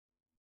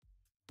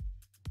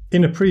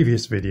In a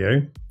previous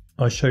video,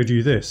 I showed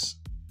you this,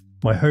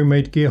 my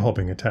homemade gear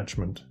hobbing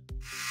attachment.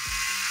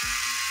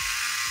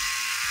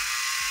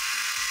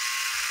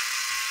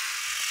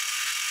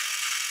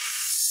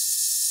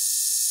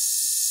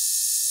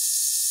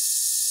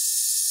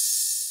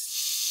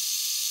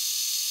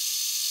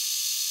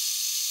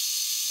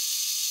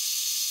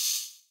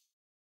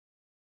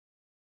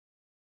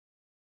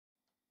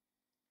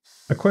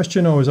 A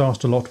question I was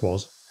asked a lot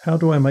was, how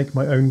do I make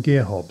my own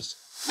gear hobs?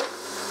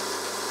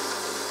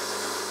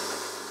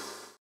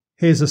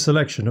 Here's a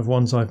selection of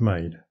ones I've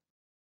made,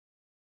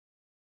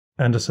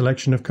 and a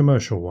selection of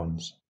commercial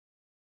ones.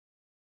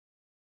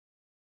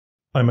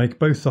 I make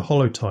both the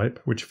hollow type,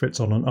 which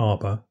fits on an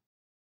arbor,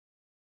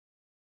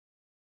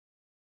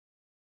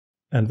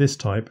 and this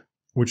type,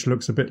 which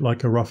looks a bit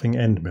like a roughing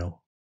end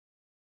mill.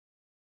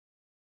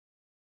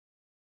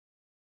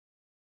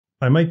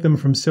 I make them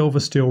from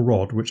silver steel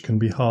rod which can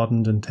be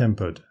hardened and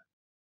tempered.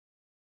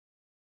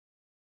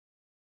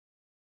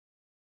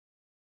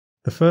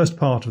 The first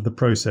part of the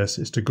process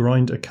is to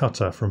grind a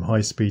cutter from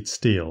high-speed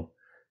steel.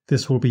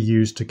 This will be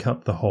used to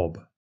cut the hob.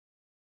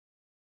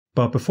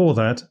 But before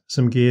that,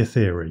 some gear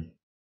theory.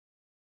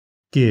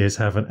 Gears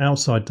have an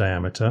outside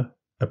diameter,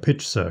 a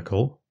pitch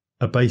circle,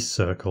 a base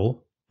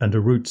circle, and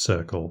a root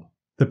circle.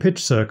 The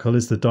pitch circle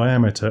is the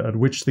diameter at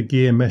which the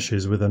gear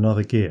meshes with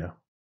another gear,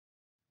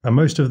 and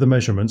most of the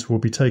measurements will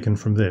be taken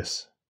from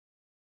this.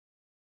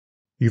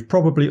 You've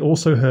probably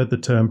also heard the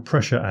term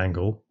pressure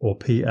angle, or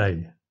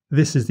PA.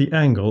 This is the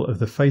angle of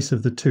the face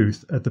of the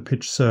tooth at the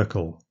pitch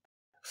circle.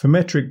 For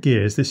metric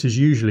gears, this is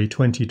usually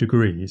 20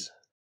 degrees.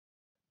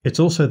 It's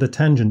also the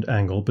tangent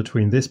angle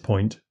between this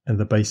point and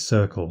the base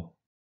circle.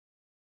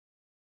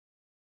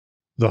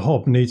 The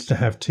hob needs to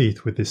have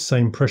teeth with this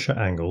same pressure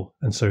angle,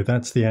 and so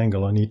that's the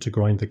angle I need to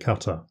grind the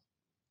cutter.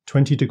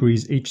 20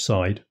 degrees each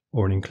side,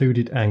 or an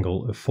included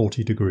angle of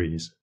 40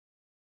 degrees.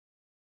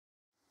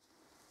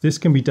 This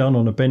can be done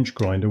on a bench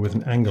grinder with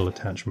an angle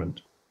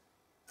attachment.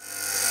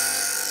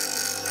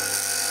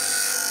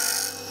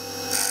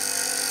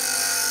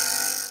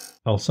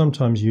 I'll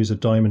sometimes use a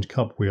diamond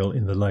cup wheel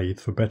in the lathe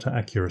for better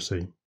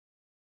accuracy.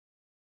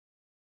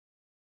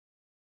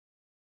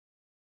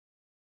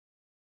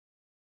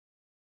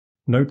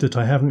 Note that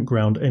I haven't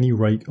ground any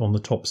rake on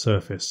the top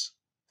surface.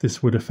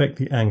 This would affect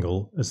the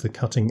angle as the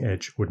cutting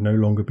edge would no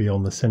longer be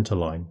on the center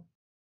line.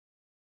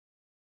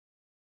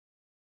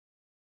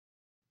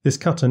 This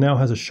cutter now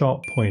has a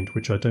sharp point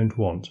which I don't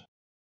want.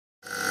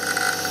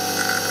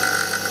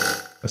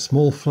 A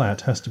small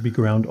flat has to be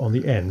ground on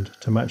the end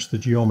to match the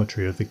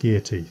geometry of the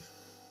gear teeth.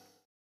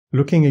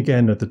 Looking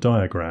again at the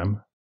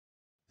diagram,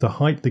 the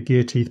height the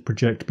gear teeth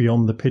project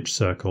beyond the pitch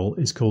circle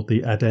is called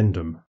the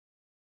addendum.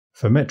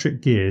 For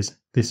metric gears,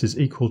 this is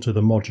equal to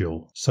the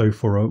module, so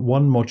for a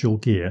 1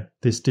 module gear,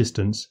 this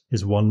distance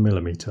is 1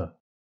 mm.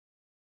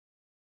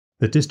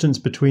 The distance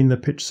between the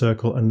pitch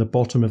circle and the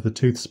bottom of the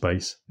tooth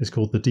space is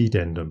called the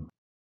dedendum.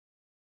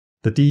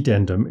 The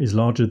dedendum is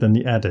larger than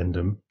the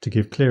addendum to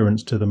give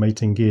clearance to the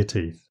mating gear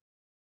teeth.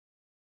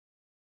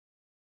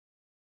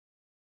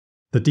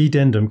 The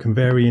dedendum can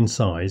vary in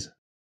size,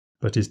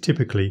 but is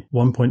typically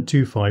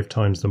 1.25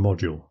 times the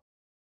module.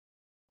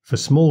 For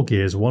small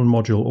gears 1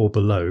 module or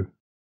below,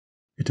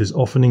 it is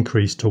often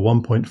increased to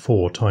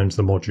 1.4 times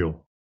the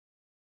module.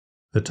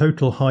 The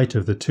total height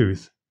of the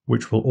tooth,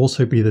 which will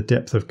also be the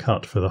depth of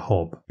cut for the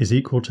hob, is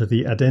equal to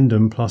the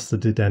addendum plus the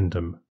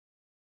dedendum.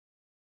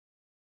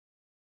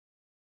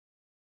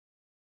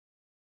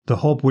 The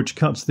hob which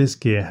cuts this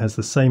gear has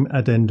the same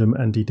addendum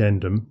and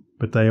dedendum,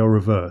 but they are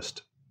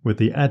reversed, with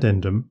the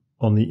addendum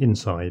on the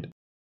inside.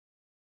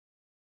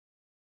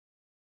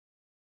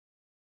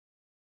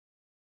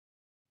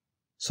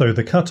 So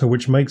the cutter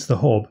which makes the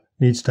hob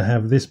needs to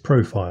have this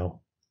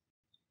profile,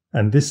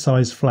 and this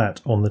size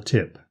flat on the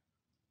tip.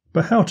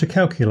 But how to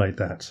calculate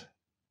that?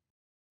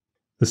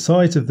 The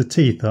sides of the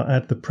teeth are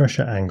at the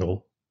pressure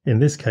angle, in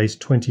this case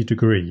 20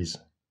 degrees.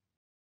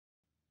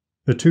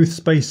 The tooth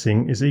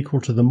spacing is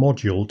equal to the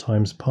module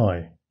times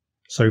pi,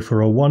 so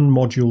for a 1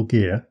 module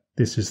gear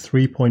this is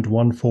 3.14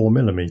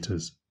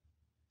 mm.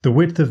 The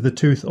width of the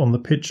tooth on the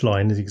pitch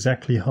line is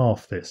exactly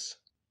half this,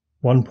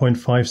 1.57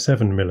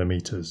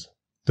 mm.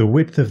 The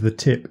width of the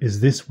tip is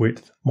this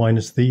width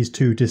minus these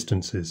two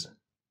distances.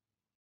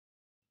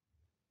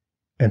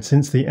 And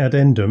since the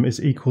addendum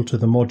is equal to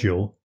the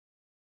module,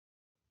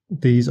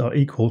 these are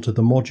equal to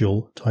the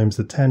module times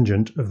the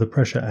tangent of the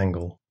pressure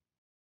angle,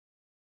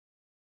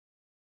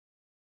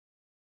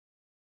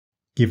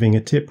 giving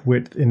a tip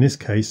width in this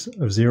case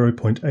of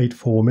 0.84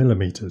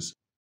 mm.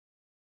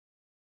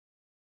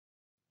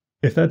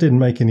 If that didn't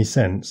make any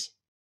sense,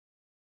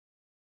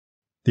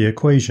 the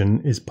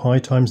equation is pi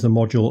times the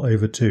module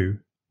over 2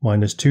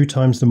 minus 2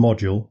 times the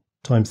module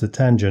times the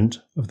tangent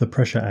of the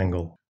pressure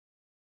angle.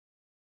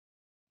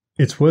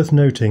 It's worth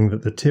noting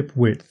that the tip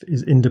width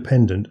is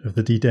independent of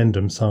the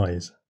dedendum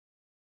size.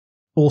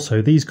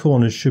 Also, these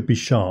corners should be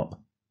sharp,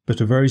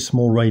 but a very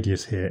small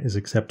radius here is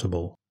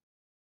acceptable.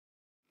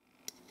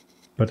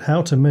 But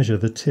how to measure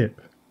the tip?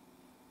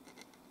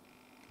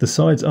 The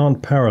sides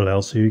aren't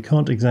parallel, so you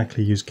can't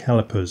exactly use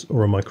calipers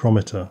or a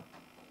micrometer.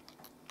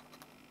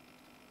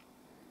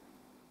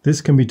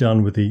 This can be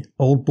done with the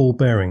old ball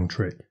bearing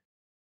trick.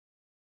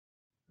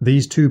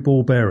 These two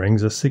ball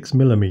bearings are 6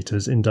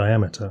 mm in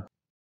diameter,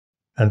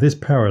 and this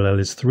parallel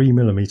is 3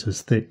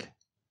 mm thick,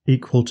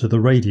 equal to the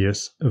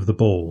radius of the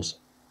balls.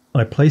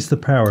 I place the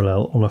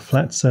parallel on a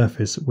flat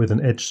surface with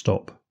an edge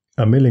stop.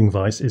 A milling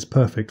vise is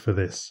perfect for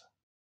this.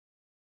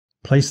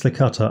 Place the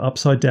cutter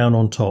upside down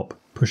on top,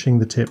 pushing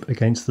the tip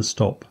against the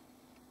stop,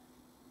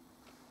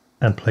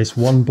 and place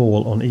one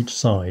ball on each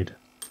side.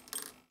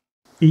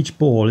 Each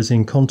ball is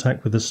in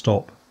contact with the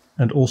stop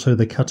and also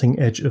the cutting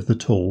edge of the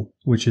tool,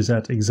 which is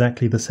at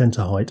exactly the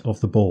center height of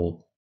the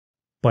ball.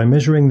 By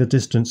measuring the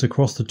distance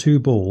across the two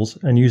balls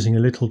and using a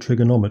little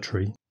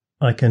trigonometry,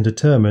 I can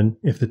determine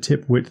if the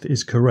tip width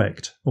is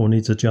correct or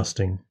needs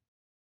adjusting.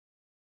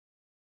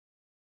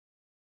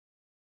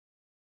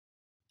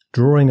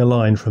 Drawing a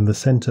line from the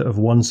center of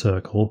one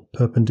circle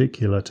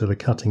perpendicular to the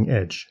cutting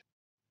edge,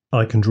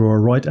 I can draw a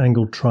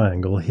right-angled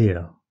triangle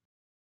here.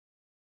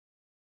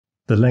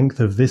 The length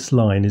of this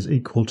line is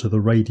equal to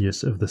the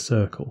radius of the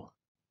circle,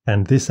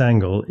 and this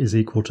angle is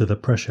equal to the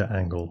pressure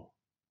angle.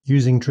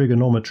 Using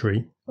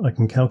trigonometry, I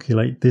can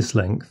calculate this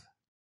length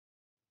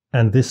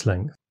and this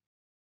length.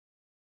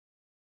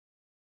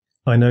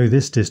 I know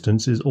this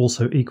distance is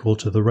also equal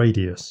to the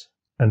radius,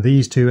 and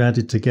these two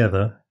added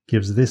together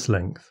gives this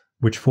length,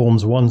 which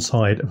forms one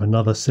side of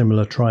another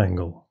similar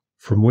triangle,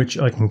 from which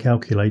I can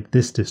calculate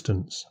this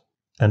distance,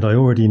 and I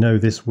already know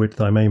this width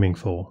I'm aiming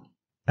for.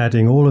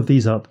 Adding all of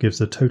these up gives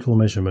the total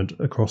measurement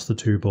across the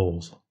two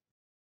balls.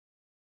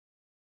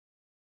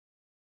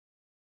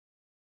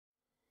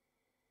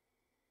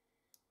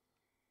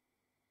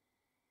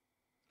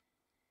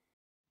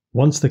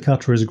 Once the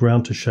cutter is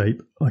ground to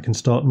shape, I can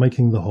start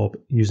making the hob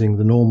using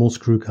the normal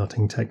screw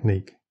cutting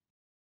technique.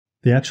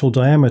 The actual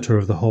diameter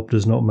of the hob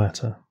does not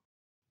matter.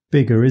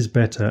 Bigger is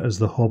better as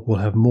the hob will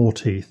have more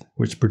teeth,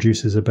 which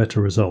produces a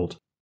better result.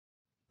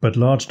 But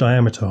large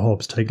diameter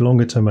hobs take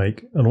longer to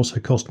make and also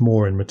cost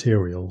more in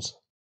materials.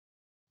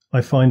 I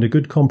find a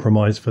good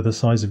compromise for the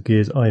size of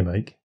gears I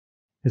make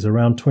is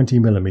around 20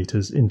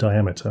 mm in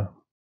diameter.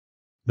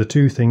 The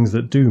two things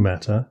that do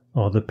matter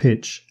are the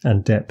pitch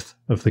and depth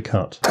of the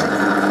cut.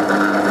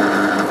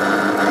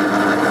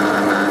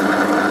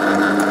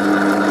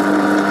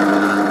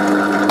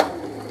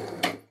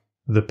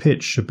 The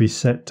pitch should be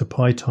set to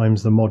pi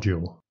times the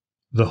module.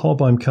 The hob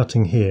I'm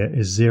cutting here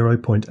is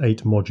 0.8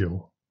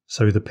 module,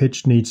 so the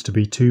pitch needs to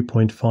be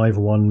 2.51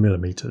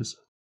 mm.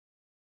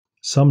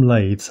 Some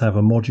lathes have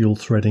a module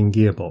threading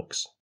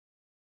gearbox,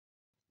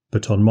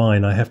 but on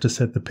mine I have to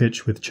set the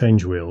pitch with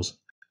change wheels,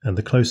 and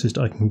the closest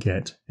I can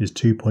get is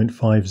 2.50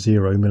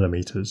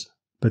 mm,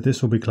 but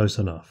this will be close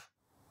enough.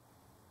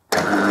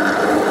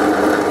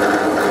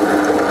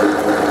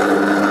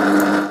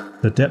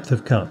 The depth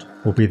of cut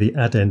will be the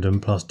addendum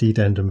plus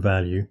dedendum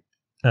value,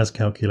 as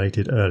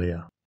calculated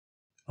earlier.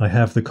 I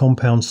have the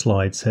compound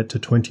slide set to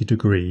 20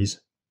 degrees,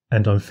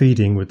 and I'm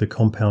feeding with the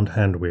compound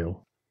hand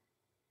wheel.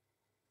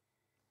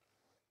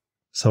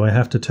 So I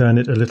have to turn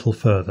it a little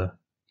further,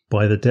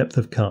 by the depth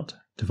of cut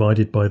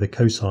divided by the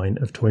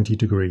cosine of 20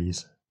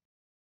 degrees.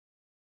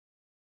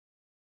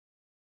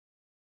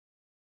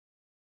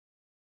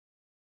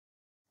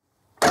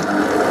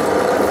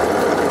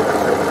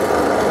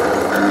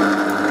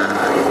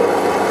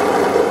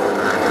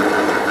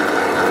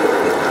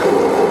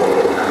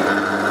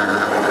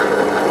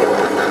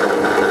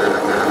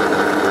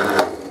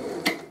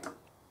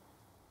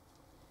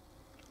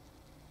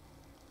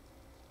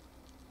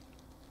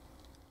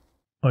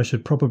 I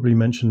should probably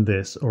mention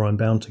this, or I'm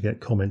bound to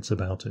get comments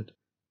about it.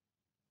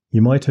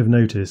 You might have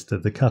noticed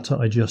that the cutter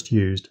I just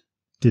used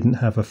didn't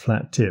have a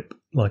flat tip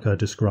like I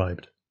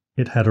described.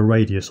 It had a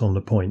radius on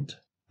the point,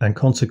 and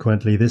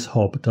consequently this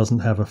hob doesn't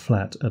have a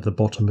flat at the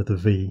bottom of the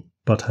V,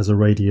 but has a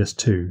radius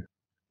too.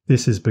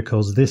 This is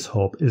because this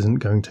hob isn't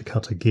going to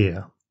cut a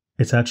gear.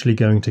 It's actually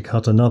going to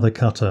cut another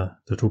cutter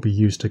that will be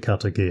used to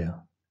cut a gear.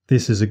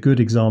 This is a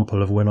good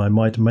example of when I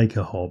might make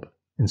a hob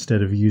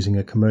instead of using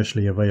a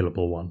commercially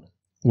available one,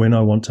 when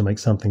I want to make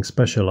something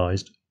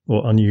specialized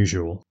or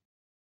unusual.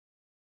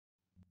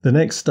 The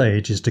next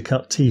stage is to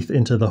cut teeth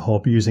into the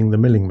hob using the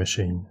milling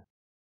machine.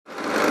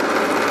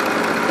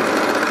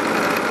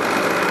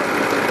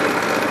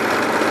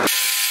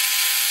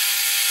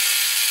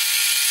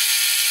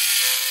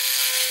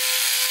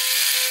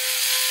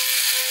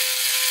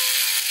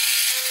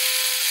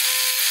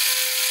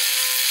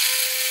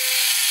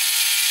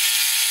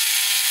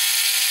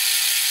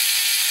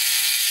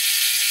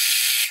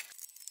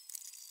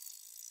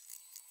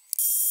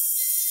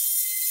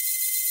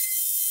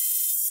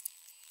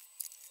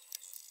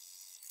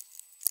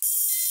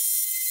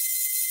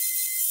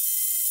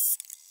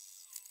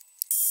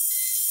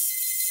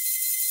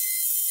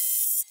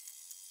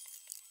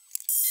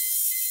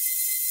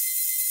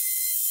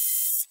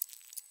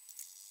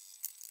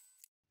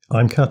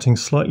 I'm cutting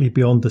slightly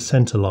beyond the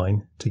center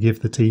line to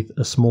give the teeth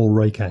a small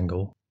rake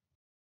angle.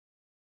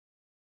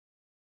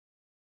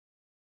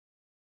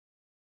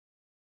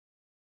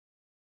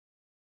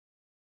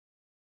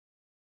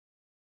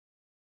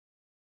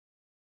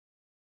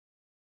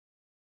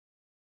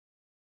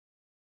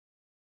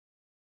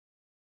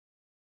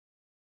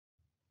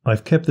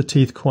 I've kept the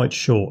teeth quite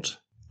short,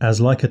 as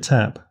like a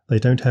tap, they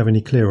don't have any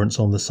clearance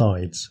on the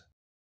sides.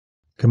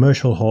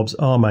 Commercial hobs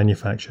are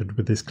manufactured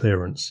with this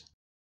clearance,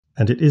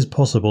 and it is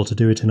possible to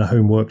do it in a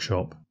home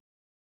workshop.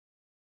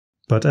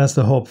 But as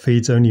the hob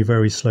feeds only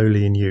very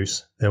slowly in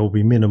use, there will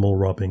be minimal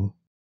rubbing,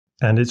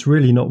 and it's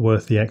really not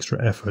worth the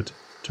extra effort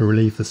to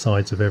relieve the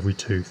sides of every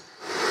tooth.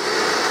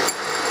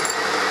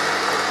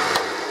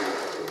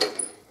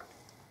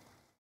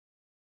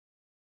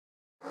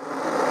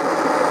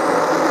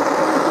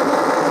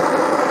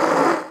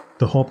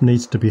 The hob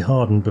needs to be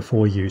hardened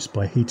before use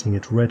by heating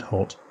it red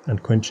hot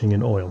and quenching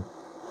in oil.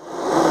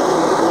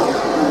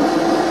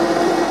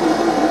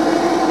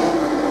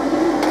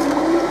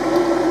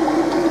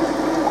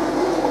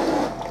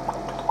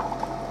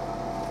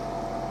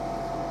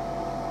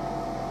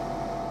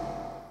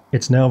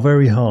 It's now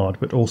very hard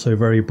but also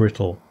very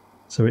brittle,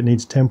 so it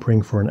needs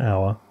tempering for an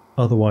hour,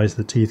 otherwise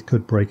the teeth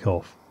could break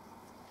off.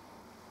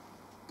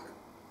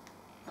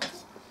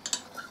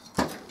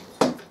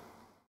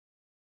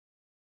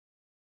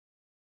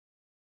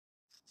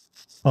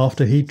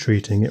 After heat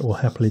treating, it will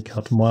happily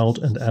cut mild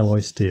and alloy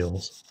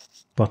steels,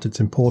 but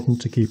it's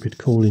important to keep it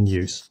cool in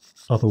use,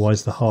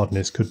 otherwise the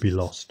hardness could be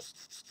lost.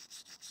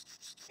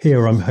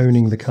 Here I'm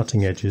honing the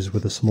cutting edges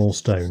with a small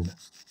stone.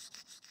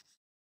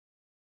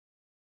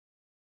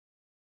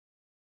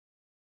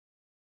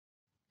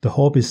 The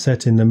hob is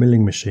set in the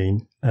milling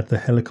machine at the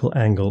helical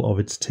angle of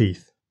its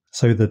teeth,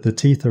 so that the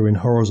teeth are in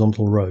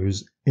horizontal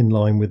rows in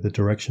line with the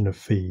direction of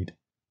feed.